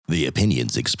The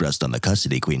opinions expressed on the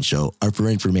Custody Queen Show are for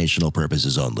informational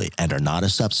purposes only and are not a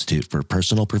substitute for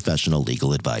personal professional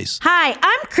legal advice. Hi,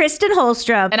 I'm Kristen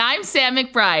Holstrom. And I'm Sam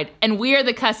McBride, and we are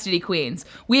the Custody Queens.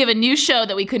 We have a new show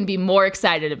that we couldn't be more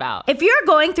excited about. If you're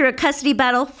going through a custody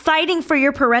battle, fighting for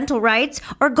your parental rights,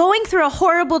 or going through a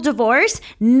horrible divorce,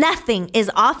 nothing is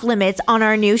off limits on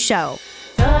our new show.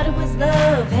 Thought it was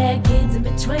love, had kids in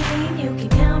between. You can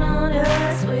count on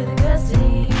us, we're the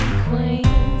Custody Queens.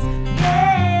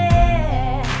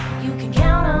 Yeah, you can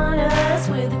count on us,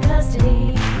 we're the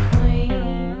Custody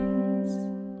Queens.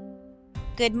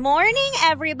 Good morning,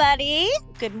 everybody.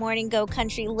 Good morning, Go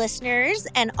Country listeners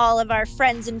and all of our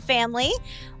friends and family.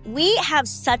 We have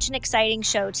such an exciting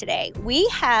show today. We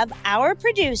have our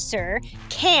producer,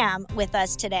 Cam, with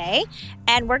us today,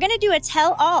 and we're going to do a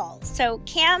tell-all. So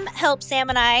Cam helps Sam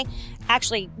and I,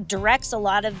 actually directs a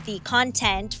lot of the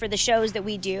content for the shows that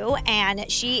we do,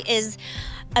 and she is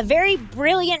a very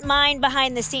brilliant mind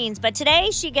behind the scenes, but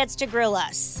today she gets to grill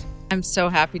us. I'm so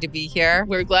happy to be here.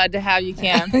 We're glad to have you,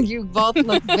 Cam. You both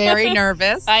look very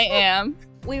nervous. I am.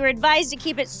 We were advised to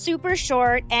keep it super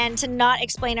short and to not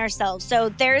explain ourselves. So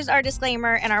there's our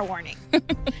disclaimer and our warning.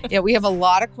 Yeah, we have a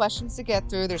lot of questions to get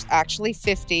through. There's actually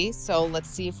 50, so let's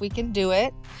see if we can do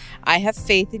it. I have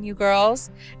faith in you girls,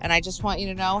 and I just want you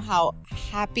to know how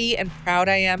happy and proud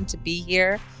I am to be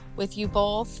here with you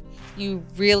both. You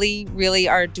really, really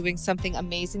are doing something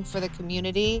amazing for the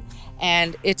community,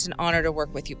 and it's an honor to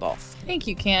work with you both. Thank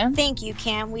you, Cam. Thank you,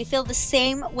 Cam. We feel the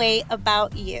same way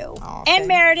about you. Oh, and thanks.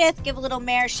 Meredith, give a little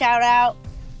Mare shout out.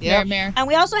 Yeah. Mare. And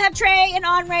we also have Trey and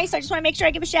Andre, so I just want to make sure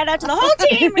I give a shout out to the whole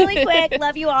team really quick.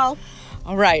 Love you all.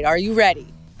 All right, are you ready?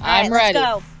 All right, I'm ready.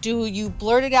 Let's go. Do you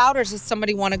blurt it out, or does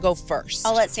somebody want to go first?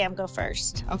 I'll let Sam go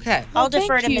first. Okay. I'll thank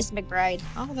defer to you. Miss McBride.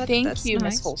 Oh, Thank that's you,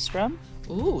 nice. Miss Holstrom.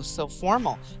 Ooh, so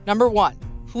formal. Number 1,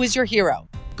 who is your hero?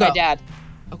 Go. My dad.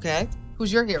 Okay.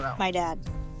 Who's your hero? My dad.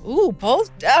 Ooh,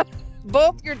 both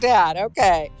your dad.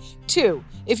 Okay. 2,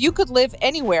 if you could live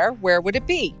anywhere, where would it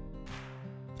be?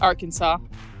 Arkansas.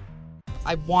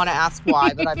 I want to ask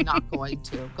why, but I'm not going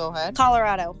to. Go ahead.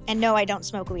 Colorado. And no, I don't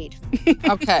smoke weed.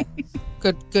 Okay.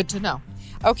 Good to know.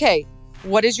 Okay.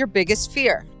 What is your biggest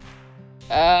fear?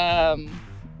 Dying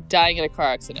in a car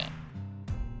accident.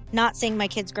 Not seeing my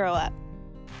kids grow up.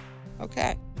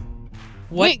 Okay.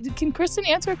 Wait, can Kristen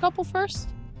answer a couple first?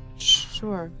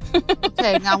 Sure.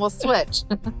 Okay, now we'll switch.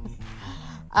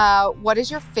 What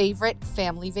is your favorite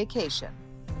family vacation?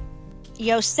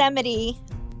 Yosemite.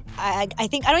 I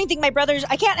don't even think my brothers,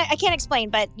 I can't explain,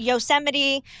 but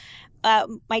Yosemite,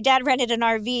 my dad rented an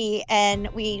RV and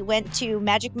we went to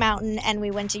Magic Mountain and we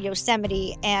went to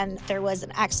Yosemite, and there was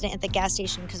an accident at the gas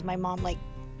station because my mom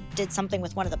did something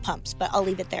with one of the pumps, but I'll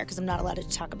leave it there because I'm not allowed to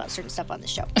talk about certain stuff on the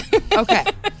show. Okay.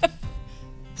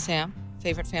 Sam,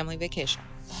 favorite family vacation?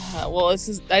 Well,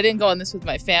 I didn't go on this with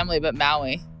my family, but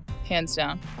Maui, hands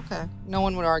down. Okay. No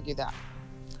one would argue that.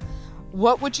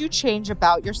 What would you change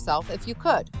about yourself if you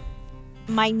could?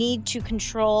 My need to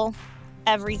control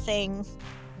everything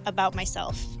about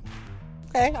myself.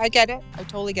 Okay, I get it. I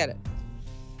totally get it.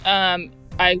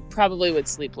 I probably would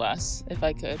sleep less if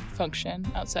I could function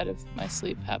outside of my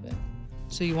sleep habit.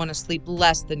 So you want to sleep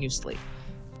less than you sleep?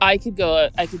 I could do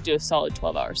a solid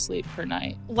 12-hour sleep per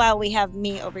night. While we have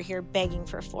me over here begging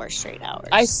for 4 straight hours.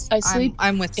 I sleep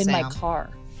I'm with in Sam. my car.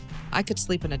 I could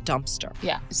sleep in a dumpster.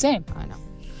 Yeah, same. I know.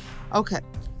 Okay.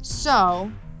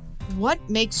 So, what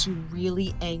makes you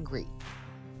really angry?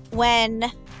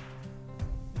 When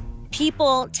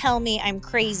people tell me I'm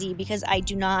crazy because I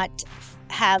do not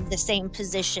have the same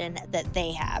position that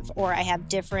they have, or I have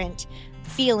different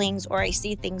feelings, or I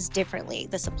see things differently.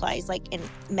 This applies in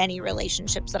many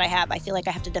relationships that I have. I feel like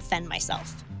I have to defend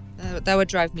myself. That would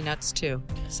drive me nuts too.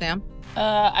 Sam?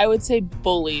 I would say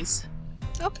bullies.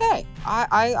 Okay.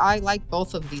 I like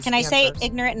both of these Can I say answers.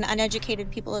 ignorant and uneducated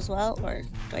people as well, or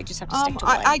do I just have to stick to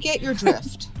one? I get your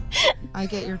drift. I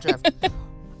get your drift.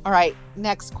 All right,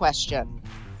 next question.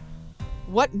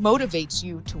 What motivates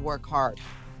you to work hard?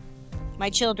 My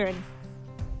children.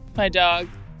 My dog.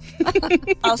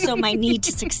 Also my need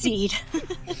to succeed.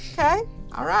 Okay.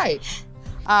 All right.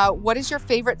 What is your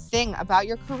favorite thing about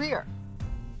your career?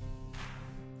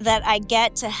 That I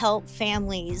get to help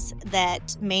families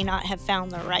that may not have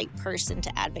found the right person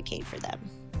to advocate for them.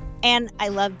 And I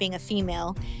love being a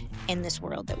female in this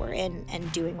world that we're in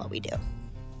and doing what we do.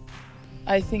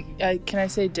 I think, can I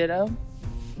say ditto?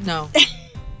 No.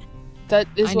 That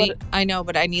is I know,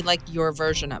 but I need your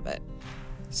version of it.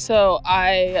 So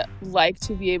I like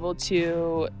to be able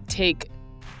to take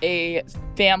a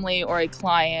family or a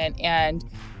client and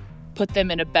put them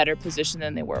in a better position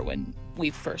than they were when we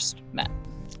first met.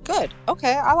 Good.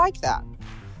 Okay, I like that.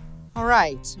 All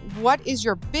right. What is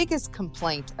your biggest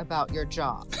complaint about your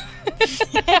job?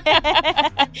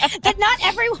 That not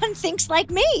everyone thinks like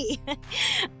me.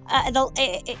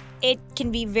 It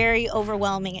can be very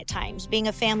overwhelming at times. Being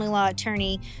a family law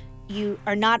attorney, you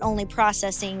are not only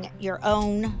processing your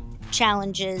own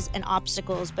challenges and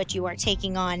obstacles, but you are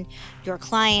taking on your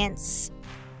clients'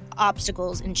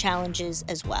 obstacles and challenges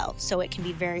as well. So it can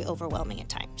be very overwhelming at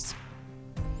times.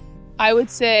 I would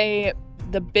say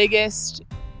the biggest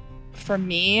for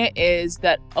me is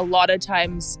that a lot of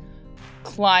times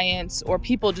clients or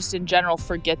people just in general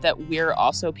forget that we're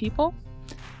also people.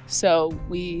 So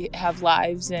we have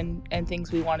lives and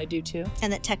things we want to do too.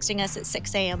 And that texting us at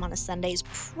 6 a.m. on a Sunday is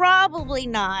probably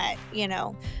not,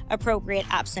 appropriate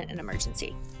absent an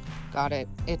emergency. Got it.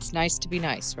 It's nice to be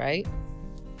nice, right?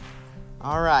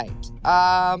 All right.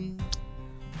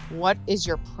 What is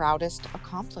your proudest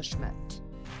accomplishment?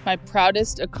 My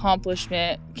proudest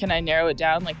accomplishment, can I narrow it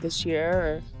down like this year?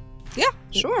 Or? Yeah,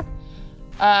 sure.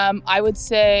 I would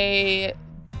say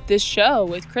this show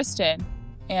with Kristen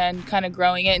and kind of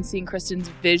growing it and seeing Kristen's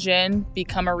vision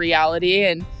become a reality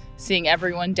and seeing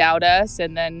everyone doubt us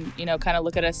and then, kind of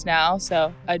look at us now.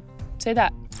 So I'd say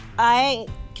that.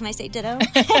 Can I say ditto?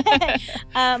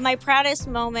 My proudest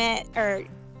moment or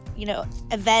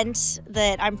event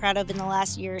that I'm proud of in the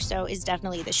last year or so is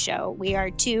definitely the show. We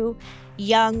are two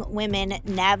young women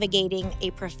navigating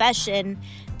a profession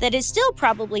that is still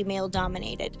probably male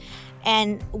dominated.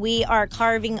 And we are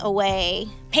carving away,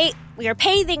 we are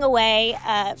paving a way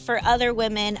for other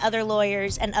women, other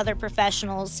lawyers, and other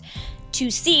professionals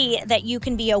to see that you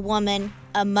can be a woman,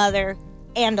 a mother,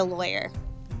 and a lawyer,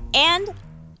 and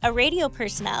a radio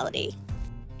personality.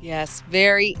 Yes,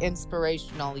 very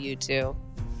inspirational, you two.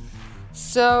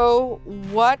 So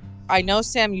I know,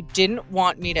 Sam, you didn't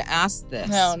want me to ask this.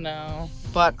 No.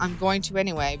 But I'm going to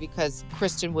anyway because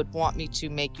Kristen would want me to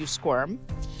make you squirm.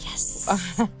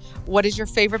 Yes. What is your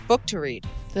favorite book to read?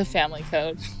 The Family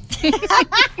Code.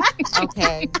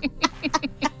 Okay.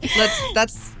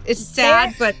 It's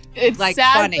sad, but it's like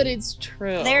sad, funny. but it's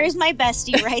true. There is my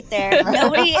bestie right there.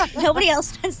 Nobody else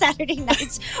spends Saturday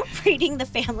nights reading the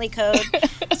Family Code,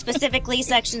 specifically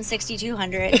Section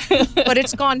 6200. But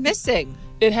it's gone missing.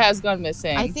 It has gone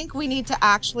missing. I think we need to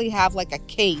actually have like a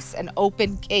case, an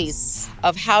open case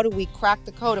of how do we crack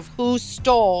the code of who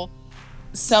stole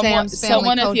someone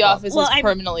at the office has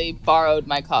permanently borrowed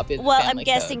my copy of the Family I'm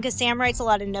guessing because Sam writes a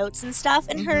lot of notes and stuff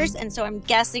in hers, and so I'm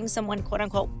guessing someone quote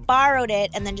unquote borrowed it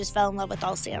and then just fell in love with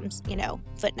all Sam's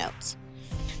footnotes.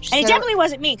 And it definitely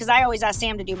wasn't me because I always ask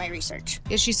Sam to do my research.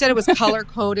 Yeah, she said it was color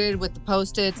coded with the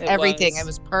Post-its, everything. It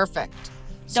was perfect.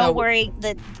 Don't worry,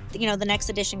 the next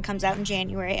edition comes out in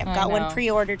January. I've got one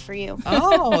pre-ordered for you.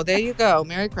 Oh, there you go.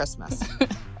 Merry Christmas.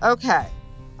 Okay.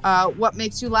 What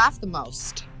makes you laugh the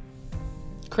most?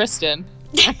 Kristen.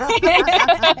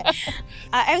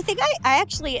 I think I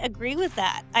actually agree with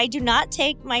that. I do not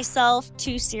take myself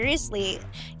too seriously.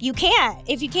 You can't.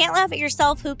 If you can't laugh at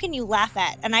yourself, who can you laugh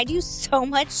at? And I do so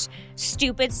much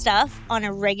stupid stuff on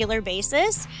a regular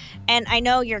basis. And I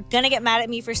know you're going to get mad at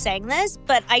me for saying this,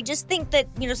 but I just think that,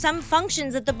 some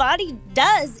functions that the body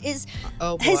does is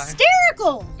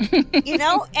hysterical,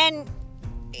 And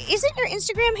isn't your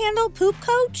Instagram handle Poop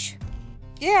Coach?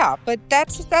 Yeah, but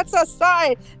that's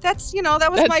aside. That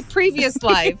was my previous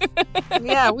life.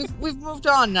 Yeah, we've moved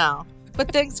on now.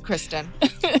 But thanks, Kristen.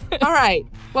 All right.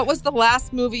 What was the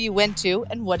last movie you went to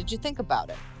and what did you think about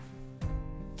it?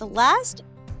 The last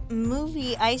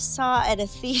movie I saw at a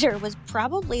theater was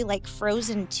probably like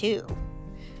Frozen 2.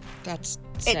 That's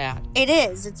sad. It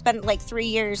is. It's been like 3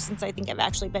 years since I think I've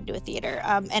actually been to a theater.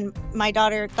 And my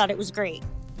daughter thought it was great.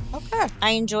 Okay.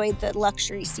 I enjoyed the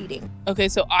luxury seating. Okay,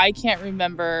 so I can't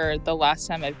remember the last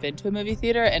time I've been to a movie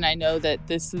theater, and I know that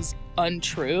this is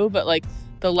untrue, but like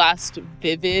the last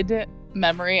vivid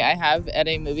memory I have at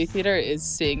a movie theater is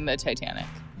seeing the Titanic.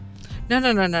 No.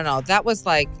 That was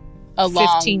like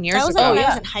 15 years ago. That was when I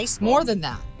was in high school. More than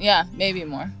that. Yeah, maybe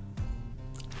more.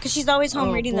 Because she's always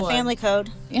home reading the Family Code.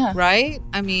 Yeah. Right?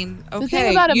 I mean, okay, the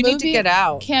thing about you need to get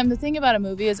out. Cam, the thing about a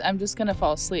movie is I'm just going to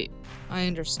fall asleep. I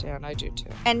understand. I do too.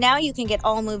 And now you can get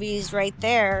all movies right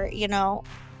there,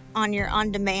 on your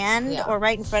on-demand or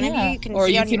right in front of you.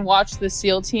 You can watch the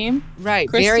SEAL Team. Right.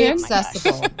 Kristen? Very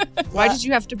accessible. Why did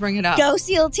you have to bring it up? Go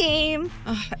SEAL Team.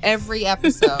 Every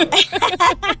episode.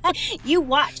 You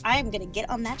watch. I am going to get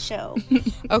on that show.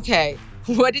 Okay.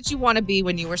 What did you want to be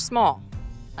when you were small?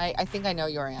 I think I know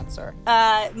your answer.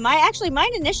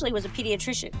 Mine initially was a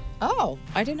pediatrician. Oh,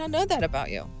 I did not know that about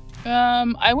you.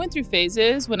 I went through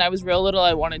phases. When I was real little,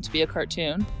 I wanted to be a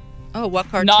cartoon. Oh, what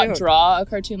cartoon? Not draw a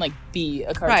cartoon, like be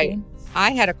a cartoon. Right.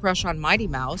 I had a crush on Mighty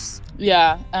Mouse.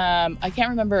 Yeah. I can't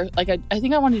remember. Like, I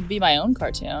think I wanted to be my own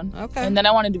cartoon. Okay. And then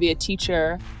I wanted to be a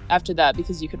teacher after that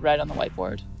because you could write on the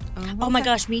whiteboard. Oh my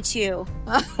gosh, me too.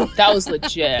 That was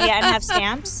legit. Yeah, and have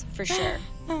stamps for sure.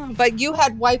 But you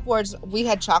had whiteboards, we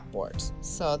had chalkboards.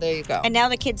 So there you go. And now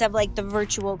the kids have like the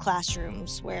virtual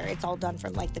classrooms where it's all done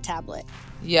from like the tablet.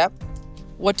 Yep.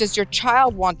 What does your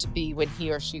child want to be when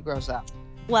he or she grows up?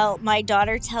 Well, my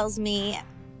daughter tells me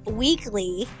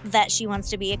weekly that she wants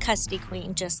to be a custody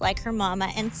queen, just like her mama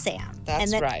and Sam. That's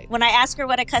and then right. When I ask her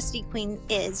what a custody queen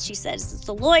is, she says it's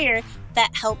a lawyer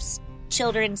that helps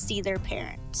children see their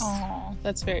parents. Oh,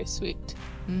 that's very sweet.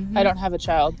 Mhm. I don't have a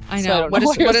child. I so know. I don't What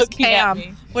know is- why you're what is looking at Pam?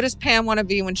 me. What does Pam want to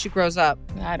be when she grows up?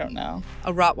 I don't know.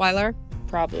 A Rottweiler?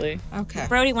 Probably. Okay.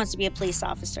 Brody wants to be a police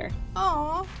officer.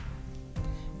 Aw.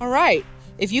 All right.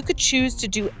 If you could choose to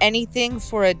do anything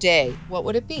for a day, what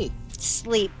would it be?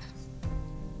 Sleep.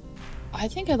 I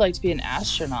think I'd like to be an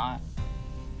astronaut.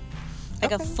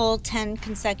 Like Okay. a full 10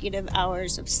 consecutive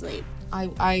hours of sleep.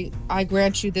 I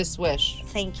grant you this wish.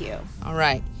 Thank you. All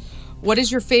right. What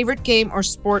is your favorite game or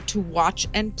sport to watch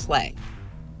and play?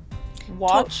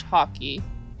 Watch hockey.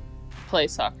 Play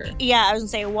soccer. Yeah, I was gonna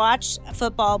say watch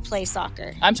football, play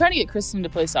soccer. I'm trying to get Kristen to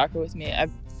play soccer with me.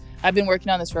 I've been working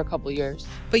on this for a couple years.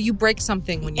 But you break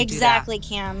something when you Exactly,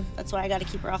 Cam. That's why I got to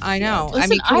keep her off the do that. I know. field. Listen, I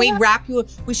mean, can I we have- wrap you?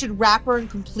 We should wrap her in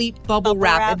complete bubble Bubble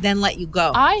wrap wrap. and then let you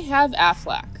go. I have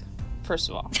Aflac, first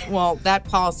of all. Well, that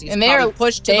policy is And they probably are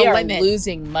pushed to they the are limit.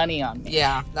 losing money on me.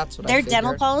 Yeah, that's what I Their figured.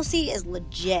 dental policy is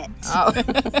legit. Oh,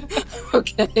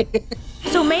 okay.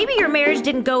 So maybe your marriage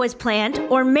didn't go as planned,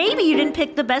 or maybe you didn't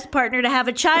pick the best partner to have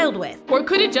a child with. Or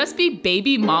could it just be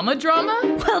baby mama drama?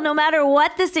 Well, no matter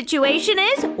what the situation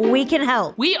is, we can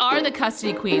help. We are the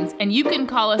Custody Queens, and you can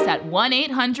call us at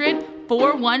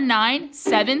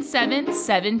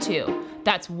 1-800-419-7772.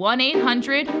 That's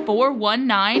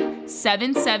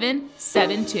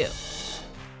 1-800-419-7772.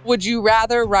 Would you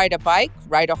rather ride a bike,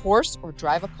 ride a horse, or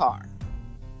drive a car?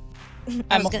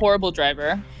 I'm a horrible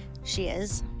driver. She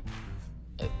is.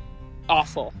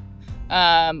 Awful.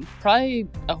 Probably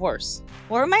a horse.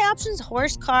 What were my options?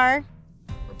 Horse, car,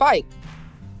 Or bike?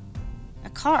 a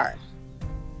car.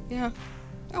 Yeah.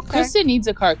 Okay. Kristen needs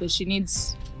a car because she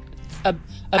needs a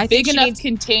I think big she enough needs-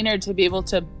 container to be able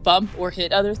to bump or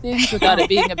hit other things without it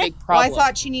being a big Well, problem. I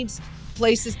thought she needs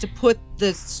places to put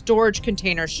the storage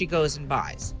containers she goes and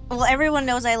buys. Well, everyone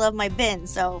knows I love my bin,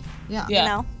 so, Yeah. Yeah. you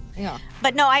know. Yeah.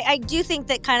 But no, I do think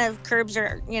that kind of curbs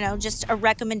are, just a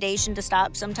recommendation to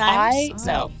stop sometimes.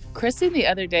 No. Kristen the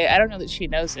other day, I don't know that she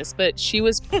knows this, but she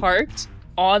was parked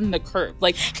on the curb.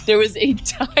 Like there was a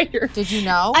tire. Did you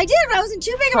know? I did, but I was in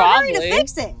too big of a hurry to Probably.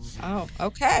 fix it. Oh,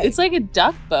 okay. It's like a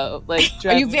duck boat. Like Are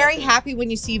driving you very over. happy when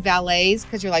you see valets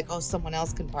because you're like, oh, someone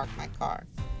else can park my car?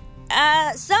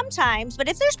 Sometimes, but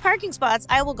if there's parking spots,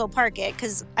 I will go park it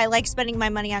because I like spending my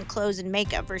money on clothes and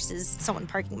makeup versus someone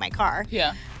parking my car.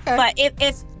 Yeah. Okay. But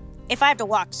if I have to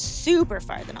walk super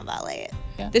far, then I'll valet it.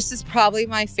 This is probably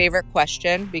my favorite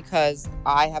question because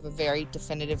I have a very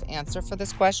definitive answer for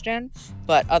this question,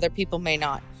 but other people may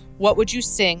not. What would you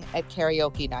sing at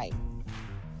karaoke night?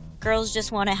 Girls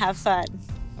just want to have fun.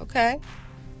 Okay.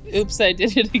 Oops, I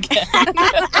did it again.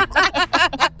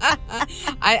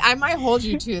 I might hold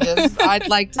you to this. I'd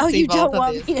like to Oh, see you both don't of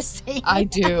want these. me to sing? I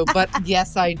do, but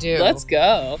yes, I do. Let's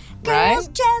go. Right? Girls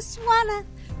just wanna.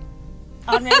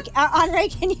 Andre,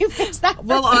 can you fix that?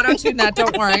 We'll auto-tune that.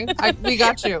 Don't worry. We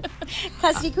got you.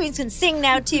 Custody queens can sing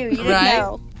now too. You didn't Right?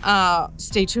 know.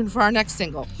 Stay tuned for our next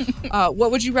single. What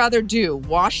would you rather do?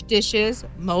 Wash dishes,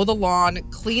 mow the lawn,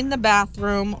 clean the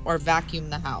bathroom, or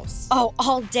vacuum the house? Oh,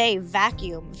 all day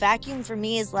vacuum. Vacuum for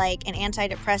me is like an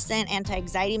antidepressant,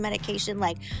 anti-anxiety medication.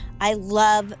 Like, I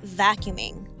love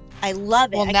vacuuming. I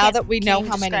love it. Well, I now can't- that we can't know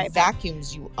even how many describe it.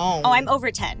 vacuums you own. Oh, I'm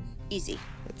over 10. Easy.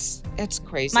 It's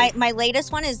crazy. My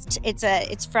latest one is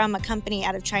it's from a company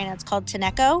out of China. It's called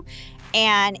Tenneco,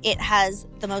 and it has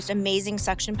the most amazing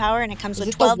suction power, and it comes Is with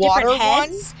it the 12 water different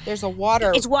heads. one? There's a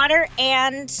water. It's water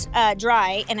and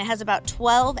dry, and it has about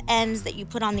 12 ends that you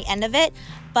put on the end of it.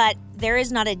 But there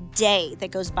is not a day that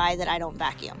goes by that I don't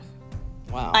vacuum.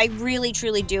 Wow. I really,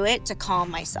 truly do it to calm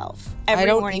myself every I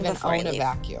don't morning even before I own a leave.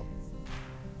 vacuum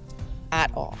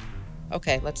at all.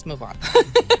 Okay, let's move on.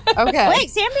 Okay. Wait,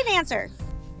 Sam didn't answer.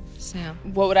 Sam.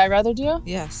 What would I rather do?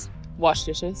 Yes. Wash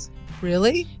dishes.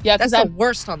 Really? Yeah, That's because the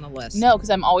worst on the list. because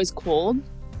I'm always cold.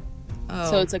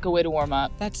 Oh, So it's like a way to warm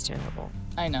up. that's terrible.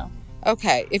 I know.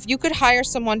 Okay, if you could hire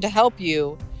someone to help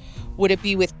you, would it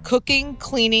be with cooking,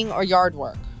 cleaning, or yard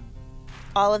work?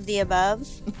 All of the above.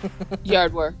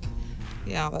 Yard work.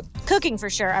 Yeah, but Cooking for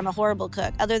sure. I'm a horrible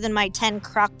cook. Other than my 10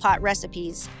 crock pot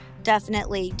recipes,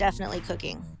 Definitely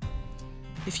cooking.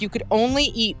 If you could only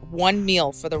eat one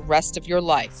meal for the rest of your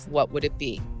life, what would it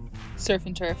be? Surf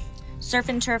and turf. Surf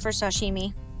and turf or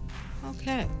sashimi.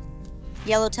 Okay.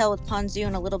 Yellowtail with ponzu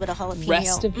and a little bit of jalapeno.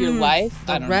 Rest of your life?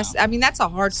 The I don't rest, know. I mean, that's a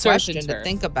hard Surf and question to turf.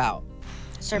 think about.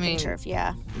 Surf and turf,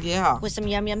 yeah. Yeah. With some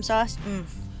yum sauce.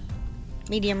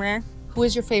 Medium rare. Who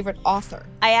is your favorite author?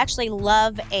 I actually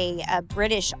love a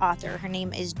British author. Her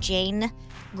name is Jane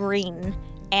Green.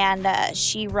 And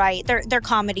they're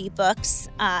comedy books,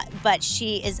 but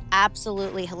she is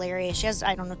absolutely hilarious. She has,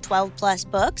 12 plus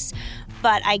books,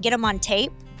 but I get them on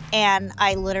tape and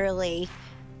I literally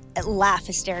laugh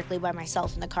hysterically by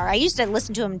myself in the car. I used to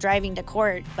listen to them driving to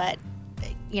court, but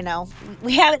we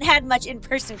haven't had much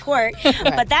in-person court,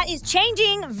 but that is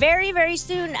changing very, very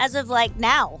soon as of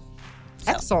now.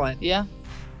 So, Excellent. Yeah.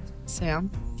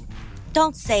 Sam?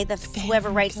 don't say whoever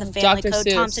writes the family Dr. code,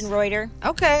 Seuss. Thomson Reuter.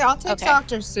 Okay, I'll take Okay.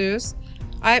 Dr. Seuss.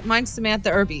 Mine's Samantha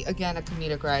Irby, again a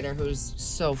comedic writer who's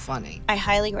so funny. I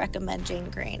highly recommend Jane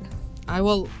Green. I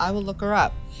will look her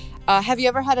up. Have you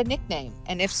ever had a nickname?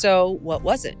 And if so, what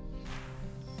was it?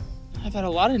 I've had a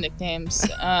lot of nicknames.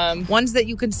 Ones that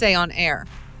you can say on air.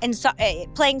 And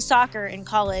playing soccer in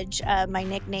college, my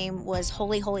nickname was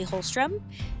Holy Holy Holstrom,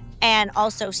 and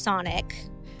also Sonic,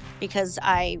 because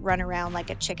I run around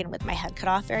like a chicken with my head cut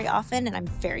off very often, and I'm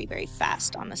very, very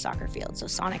fast on the soccer field. So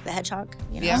Sonic the Hedgehog,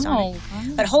 Yeah. Sonic.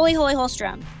 But Holy Holy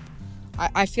Holstrom.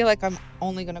 I feel like I'm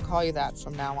only going to call you that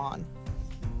from now on.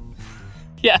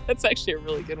 Yeah, that's actually a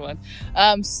really good one.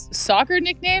 Soccer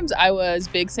nicknames, I was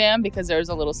Big Sam because there was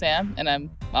a little Sam, and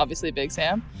I'm obviously Big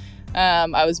Sam.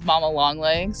 I was Mama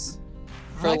Longlegs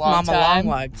for I a like long Mama time.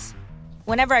 Longlegs.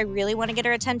 Whenever I really want to get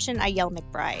her attention, I yell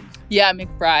McBride. Yeah,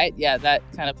 McBride. Yeah, that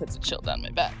kind of puts a chill down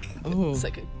my back. Ooh. It's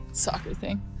like a soccer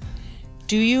thing.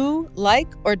 Do you like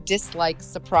or dislike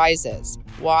surprises?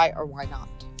 Why or why not?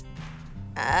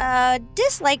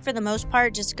 Dislike for the most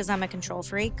part, just because I'm a control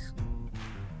freak.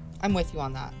 I'm with you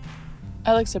on that.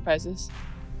 I like surprises.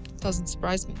 Doesn't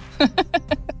surprise me.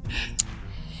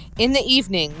 In the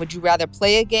evening, would you rather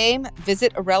play a game,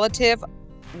 visit a relative,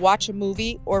 watch a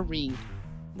movie, or read?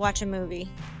 Watch a movie.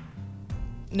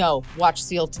 No, watch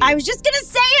SEAL Team. I was just gonna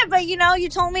say it, but you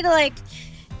told me to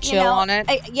Chill on it?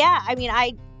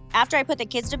 After I put the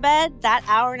kids to bed, that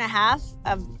hour and a half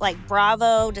of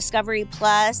Bravo, Discovery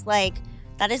Plus,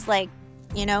 that is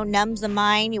numbs the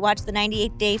mind. You watch the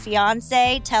 98 Day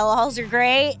Fiance, Tell Alls Are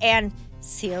Great, and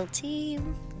SEAL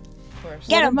Team. Of course.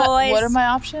 Get 'em, boys. What are my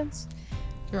options?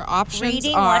 Your options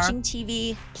Reading, are watching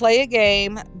TV. play a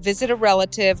game, visit a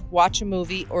relative, watch a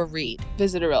movie, or read.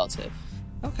 Visit a relative.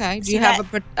 Okay. Do See you have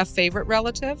a favorite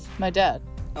relative? My dad.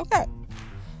 Okay.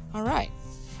 All right.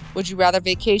 Would you rather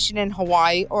vacation in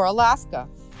Hawaii or Alaska?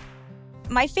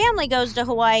 My family goes to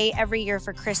Hawaii every year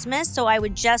for Christmas, so I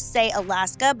would just say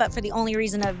Alaska, but for the only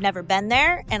reason I've never been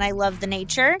there, and I love the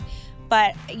nature.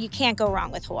 But you can't go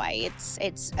wrong with Hawaii.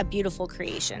 It's a beautiful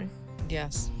creation.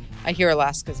 Yes. I hear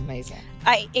Alaska's amazing.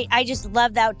 I just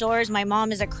love the outdoors. My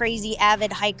mom is a crazy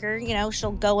avid hiker.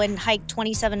 She'll go and hike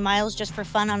 27 miles just for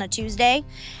fun on a Tuesday.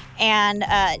 And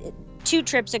 2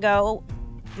 trips ago,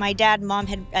 my dad and mom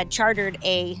had chartered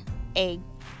it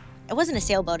wasn't a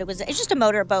sailboat. It's just a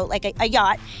motorboat, like a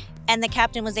yacht. And the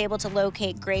captain was able to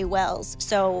locate gray whales.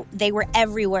 So they were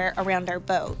everywhere around our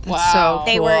boat. That's Wow. so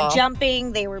They cool. were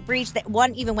jumping. They were breached.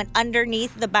 One even went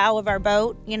underneath the bow of our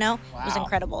boat. It was Wow.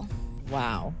 incredible.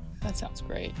 Wow. That sounds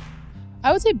great.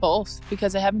 I would say both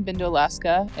because I haven't been to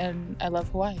Alaska and I love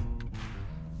Hawaii.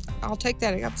 I'll take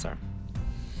that answer.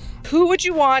 Who would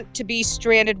you want to be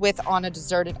stranded with on a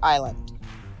deserted island?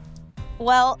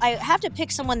 Well, I have to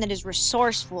pick someone that is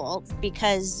resourceful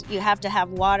because you have to have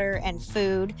water and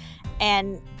food.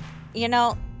 And,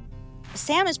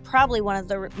 Sam is probably one of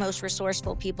the most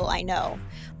resourceful people I know.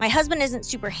 My husband isn't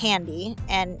super handy,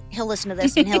 and he'll listen to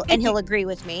this and he'll agree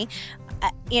with me.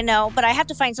 But I have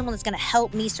to find someone that's going to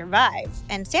help me survive.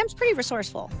 And Sam's pretty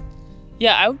resourceful.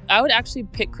 Yeah, I would actually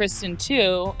pick Kristen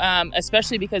too,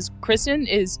 especially because Kristen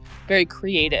is very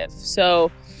creative.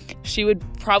 So she would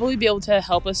probably be able to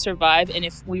help us survive. And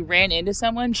if we ran into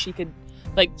someone, she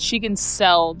can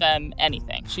sell them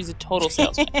anything. She's a total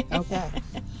salesman. Okay.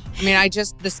 I mean,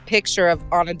 this picture of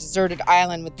on a deserted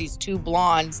island with these 2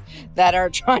 blondes that are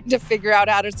trying to figure out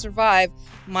how to survive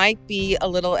might be a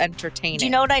little entertaining. Do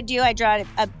you know what I do? I draw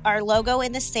our logo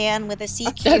in the sand with a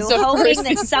CQ, That's so hoping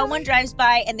crazy. that someone drives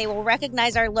by and they will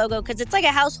recognize our logo because it's like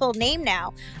a household name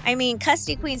now. I mean,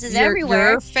 Custody Queens is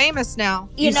everywhere. You're famous now.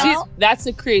 You know? That's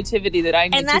the creativity that I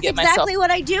need And to that's get myself. exactly what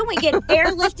I do. We get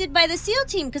airlifted by the SEAL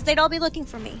team because they'd all be looking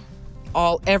for me.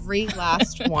 Every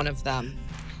last one of them.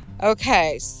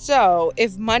 Okay, so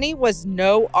if money was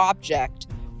no object,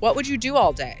 what would you do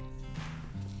all day?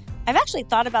 I've actually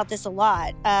thought about this a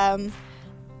lot.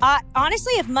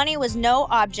 Honestly, if money was no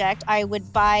object, I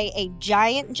would buy a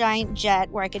giant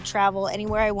jet where I could travel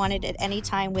anywhere I wanted at any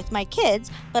time with my kids.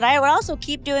 But I would also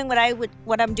keep doing what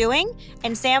I'm doing,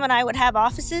 and Sam and I would have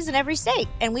offices in every state,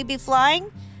 and we'd be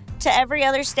flying to every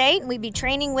other state, and we'd be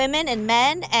training women and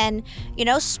men, and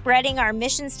spreading our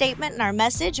mission statement and our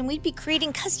message, and we'd be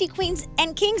creating custody queens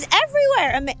and kings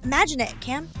everywhere. Imagine it,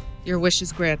 Cam. Your wish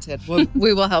is granted.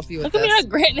 We will help you with How come this. you're not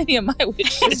granting any of my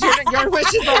wishes? Your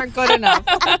wishes aren't good enough.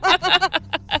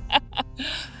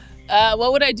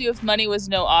 What would I do if money was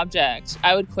no object?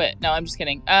 I would quit. No, I'm just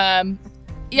kidding.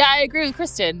 Yeah, I agree with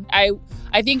Kristen. I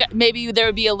think maybe there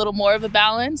would be a little more of a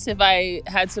balance if I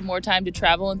had some more time to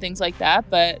travel and things like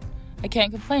that, but I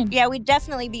can't complain. Yeah, we'd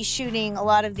definitely be shooting a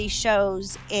lot of these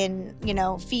shows in,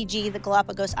 Fiji, the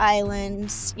Galapagos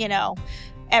Islands,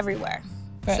 everywhere.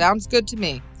 Right. Sounds good to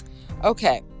me.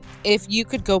 Okay, if you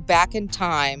could go back in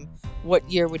time,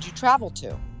 what year would you travel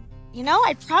to?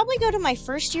 I'd probably go to my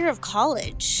first year of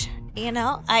college.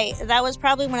 That was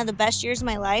probably one of the best years of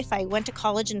my life. I went to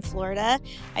college in Florida.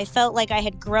 I felt like I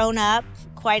had grown up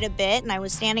quite a bit, and I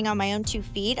was standing on my own 2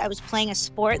 feet. I was playing a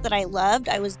sport that I loved.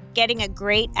 I was getting a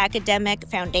great academic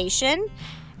foundation,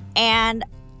 and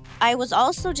I was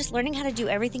also just learning how to do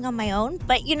everything on my own.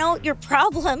 But your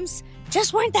problems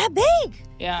just weren't that big.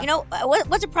 Yeah.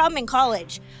 What's a problem in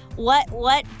college? What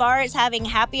bar is having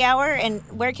happy hour, and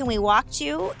where can we walk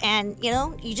to? And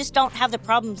you just don't have the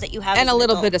problems that you have. And as a an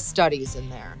little adult. bit of studies in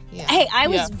there. Yeah. Hey, I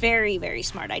was very, very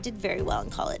smart. I did very well in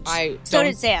college. So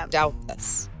did Sam. Doubt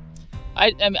this.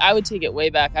 I mean, I would take it way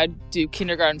back. I'd do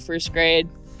kindergarten, first grade,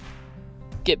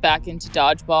 get back into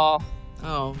dodgeball.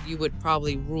 Oh, you would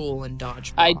probably rule in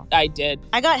dodgeball. I did.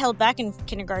 I got held back in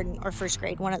kindergarten or first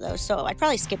grade, one of those. So I'd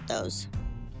probably skip those.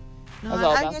 No, I was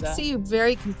all I about could that. see you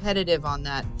very competitive on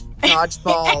that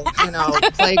dodgeball,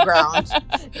 playground.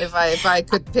 If I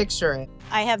could picture it.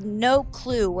 I have no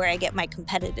clue where I get my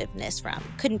competitiveness from.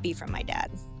 Couldn't be from my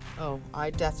dad. Oh,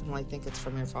 I definitely think it's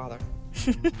from your father.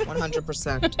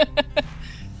 100%.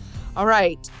 All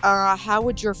right. How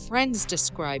would your friends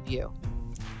describe you?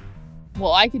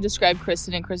 Well, I could describe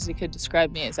Kristen and Kristen could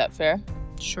describe me. Is that fair?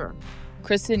 Sure.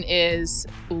 Kristen is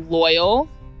loyal.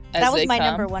 As That was they my come.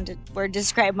 number one word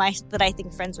describe that I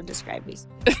think friends would describe me.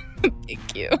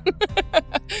 Thank you.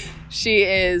 She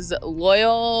is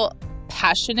loyal,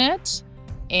 passionate,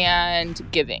 and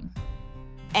giving.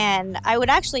 And I would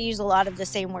actually use a lot of the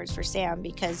same words for Sam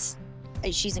because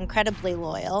she's incredibly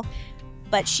loyal,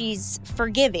 but she's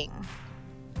forgiving.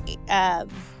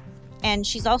 And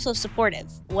she's also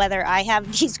supportive. Whether I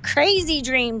have these crazy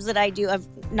dreams that I do of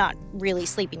not really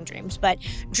sleeping dreams, but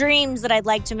dreams that I'd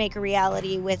like to make a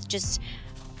reality with just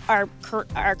our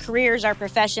careers, our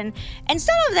profession. And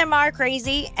some of them are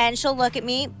crazy, and she'll look at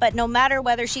me, but no matter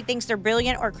whether she thinks they're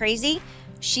brilliant or crazy,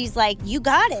 she's like, you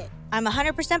got it. I'm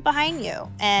 100% behind you.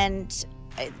 And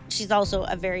she's also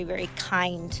a very, very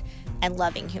kind and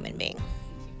loving human being.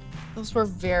 Those were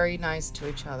very nice to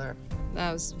each other.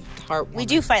 That was heartwarming. We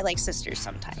do fight like sisters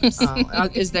sometimes.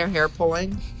 Is there hair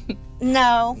pulling?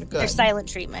 No, Good. there's silent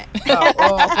treatment.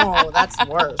 Oh, that's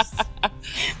worse.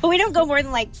 But we don't go more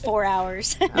than like 4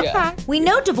 hours. Yeah. We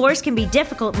know divorce can be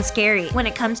difficult and scary when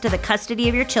it comes to the custody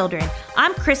of your children.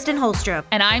 I'm Kristen Holstrup,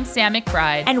 And I'm Sam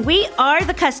McBride. and we are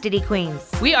the Custody Queens.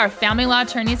 We are family law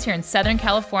attorneys here in Southern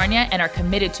California and are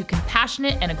committed to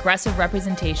compassionate and aggressive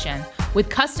representation. With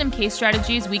custom case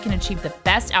strategies, we can achieve the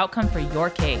best outcome for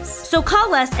your case. So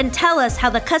call us and tell us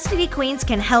how the Custody Queens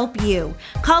can help you.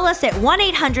 Call us at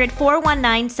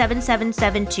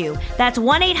 1-800-419-7772. That's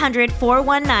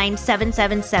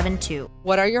 1-800-419-7772.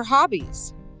 What are your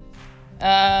hobbies?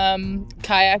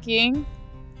 Kayaking,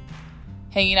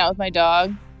 hanging out with my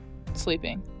dog,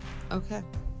 sleeping. Okay.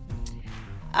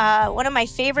 One of my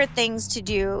favorite things to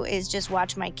do is just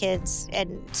watch my kids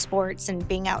and sports and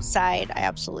being outside. I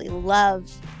absolutely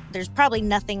love, there's probably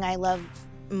nothing I love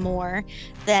more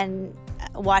than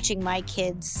watching my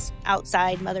kids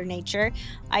outside, Mother Nature.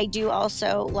 I do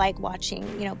also like watching,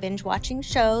 binge watching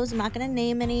shows. I'm not going to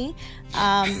name any.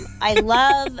 I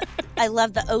love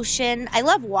the ocean. I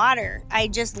love water. I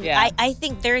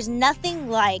think there's nothing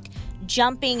like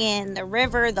jumping in the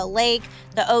river, the lake,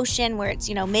 the ocean, where it's,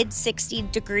 mid 60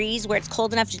 degrees, where it's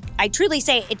cold enough to, I truly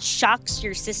say it shocks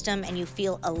your system and you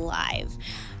feel alive.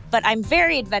 But I'm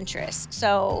very adventurous.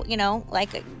 So,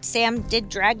 like Sam did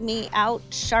drag me out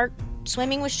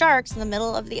swimming with sharks in the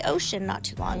middle of the ocean not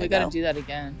too long We ago. got to do that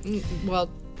again. Well,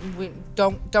 we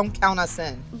don't count us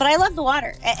in. But I love the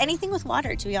water. Anything with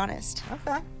water, to be honest.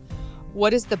 Okay.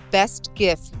 What is the best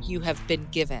gift you have been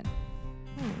given?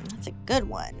 That's a good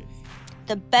one.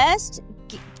 The best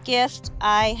gift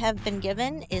I have been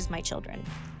given is my children.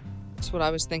 That's what I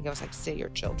was thinking. I was like, say your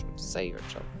children.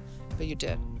 But you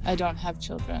did. I don't have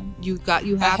children. You I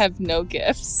have no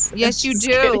gifts. Yes, you Just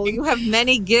do. kidding. You have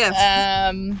many gifts.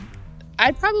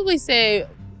 I'd probably say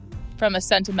from a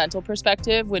sentimental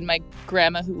perspective, when my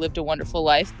grandma, who lived a wonderful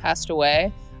life, passed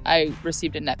away, I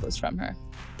received a necklace from her.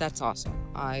 That's awesome.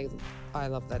 I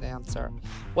love that answer.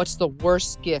 What's the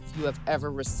worst gift you have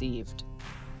ever received?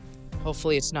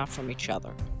 Hopefully it's not from each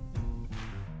other.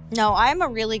 No, I'm a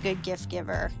really good gift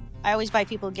giver. I always buy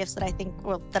people gifts that I think,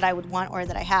 that I would want or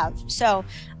that I have. So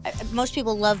most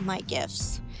people love my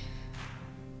gifts.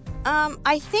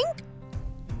 I think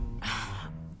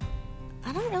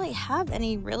I don't really have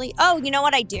any really. Oh, you know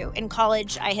what I do? In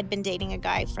college, I had been dating a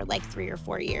guy for like 3 or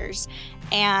 4 years.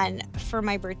 And for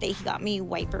my birthday, he got me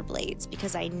wiper blades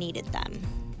because I needed them.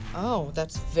 Oh,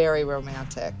 that's very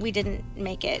romantic. We didn't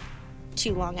make it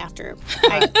too long after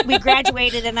we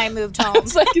graduated and I moved home. I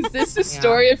was like, is this the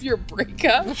story of your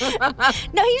breakup?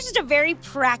 No, he's just a very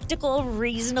practical,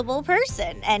 reasonable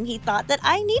person. And he thought that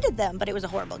I needed them, but it was a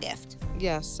horrible gift.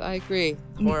 Yes, I agree.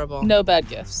 Horrible. No bad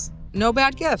gifts. No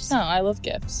bad gifts? No, I love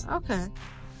gifts. Okay.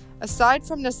 Aside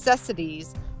from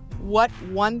necessities, what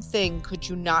one thing could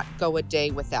you not go a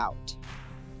day without?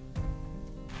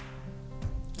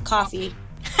 Coffee.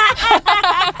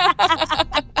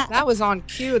 That was on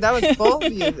cue. That was both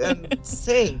of you. And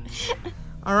see.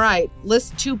 All right.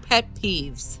 List 2 pet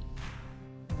peeves.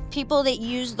 People that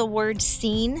use the word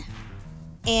seen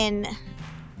in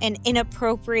an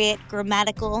inappropriate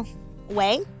grammatical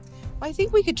way. I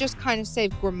think we could just kind of say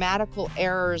grammatical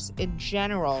errors in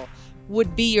general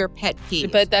would be your pet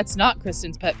peeve. But that's not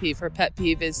Kristen's pet peeve. Her pet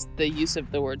peeve is the use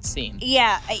of the word seen.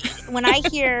 Yeah. When I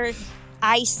hear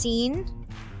I seen,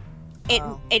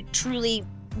 it truly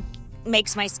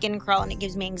makes my skin crawl and it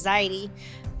gives me anxiety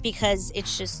because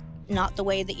it's just not the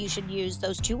way that you should use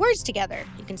those 2 words together.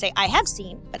 You can say I have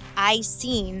seen, but I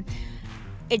seen,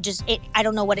 I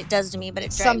don't know what it does to me, but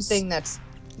it drives. Something that's,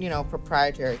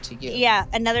 proprietary to you. Yeah.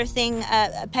 Another thing,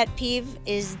 a pet peeve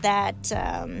is that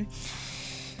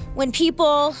when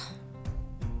people,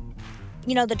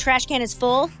 the trash can is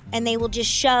full and they will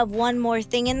just shove one more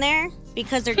thing in there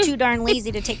because they're too darn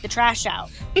lazy to take the trash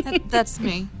out. That's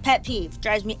me. Pet peeve.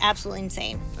 Drives me absolutely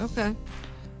insane. Okay.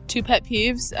 2 pet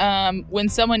peeves. When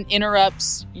someone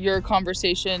interrupts your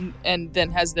conversation and then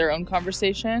has their own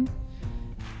conversation.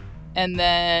 And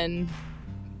then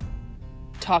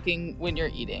talking when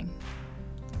you're eating.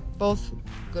 Both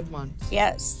good ones.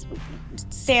 Yes.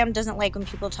 Sam doesn't like when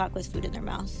people talk with food in their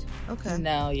mouth. Okay.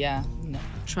 No.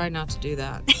 Try not to do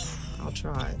that. I'll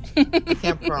try. I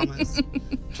can't promise.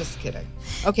 Just kidding.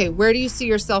 Okay, where do you see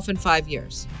yourself in 5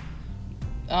 years?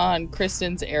 On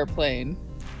Kristen's airplane.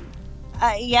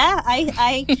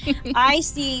 I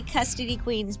see Custody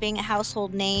Queens being a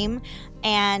household name,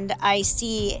 and I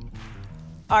see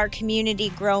our community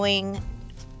growing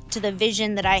to the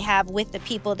vision that I have with the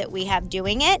people that we have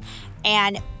doing it,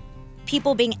 and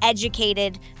people being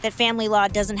educated that family law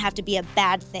doesn't have to be a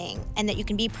bad thing and that you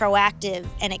can be proactive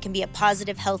and it can be a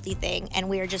positive, healthy thing. And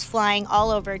we are just flying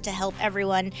all over to help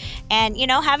everyone and,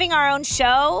 having our own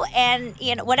show and,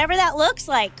 whatever that looks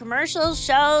like, commercials,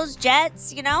 shows,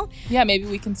 jets, Yeah, maybe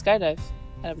we can skydive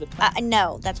out of the plane.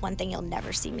 No, that's one thing you'll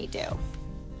never see me do.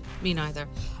 Me neither.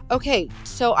 Okay,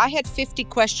 so I had 50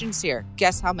 questions here.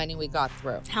 Guess how many we got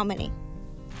through? How many?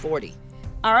 40.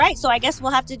 All right, so I guess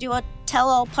we'll have to do a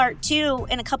tell-all part 2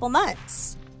 in a couple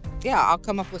months. Yeah, I'll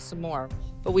come up with some more.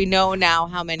 But we know now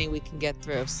how many we can get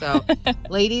through. So,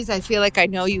 ladies, I feel like I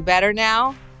know you better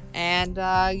now. And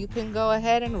you can go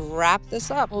ahead and wrap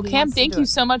this up. Well, Cam, thank you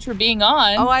so much for being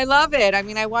on. Oh, I love it. I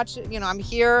mean, I watch it. I'm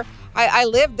here. I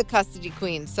live the Custody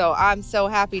Queen. So I'm so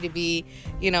happy to be,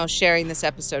 sharing this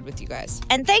episode with you guys.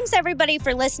 And thanks, everybody,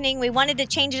 for listening. We wanted to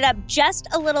change it up just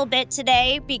a little bit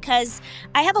today because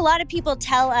I have a lot of people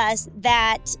tell us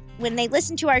that when they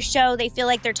listen to our show, they feel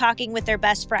like they're talking with their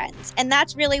best friends. And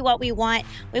that's really what we want.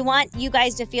 We want you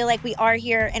guys to feel like we are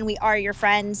here and we are your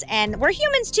friends. And we're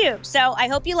humans too. So I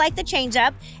hope you like the change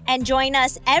up and join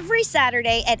us every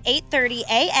Saturday at 8:30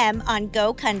 a.m. on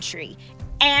Go Country.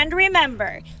 And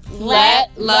remember,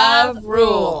 let love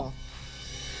rule.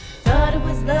 Thought it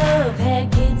was love,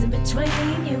 had kids in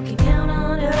between. You can count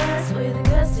on us, we're the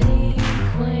Custody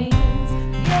Queens.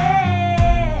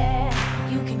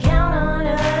 Yeah, you can count on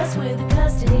us, we're the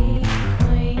Custody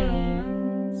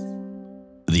Queens.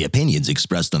 The opinions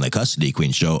expressed on the Custody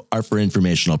Queen Show are for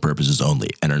informational purposes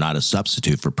only and are not a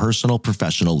substitute for personal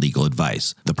professional legal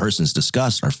advice. The persons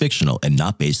discussed are fictional and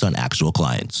not based on actual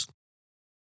clients.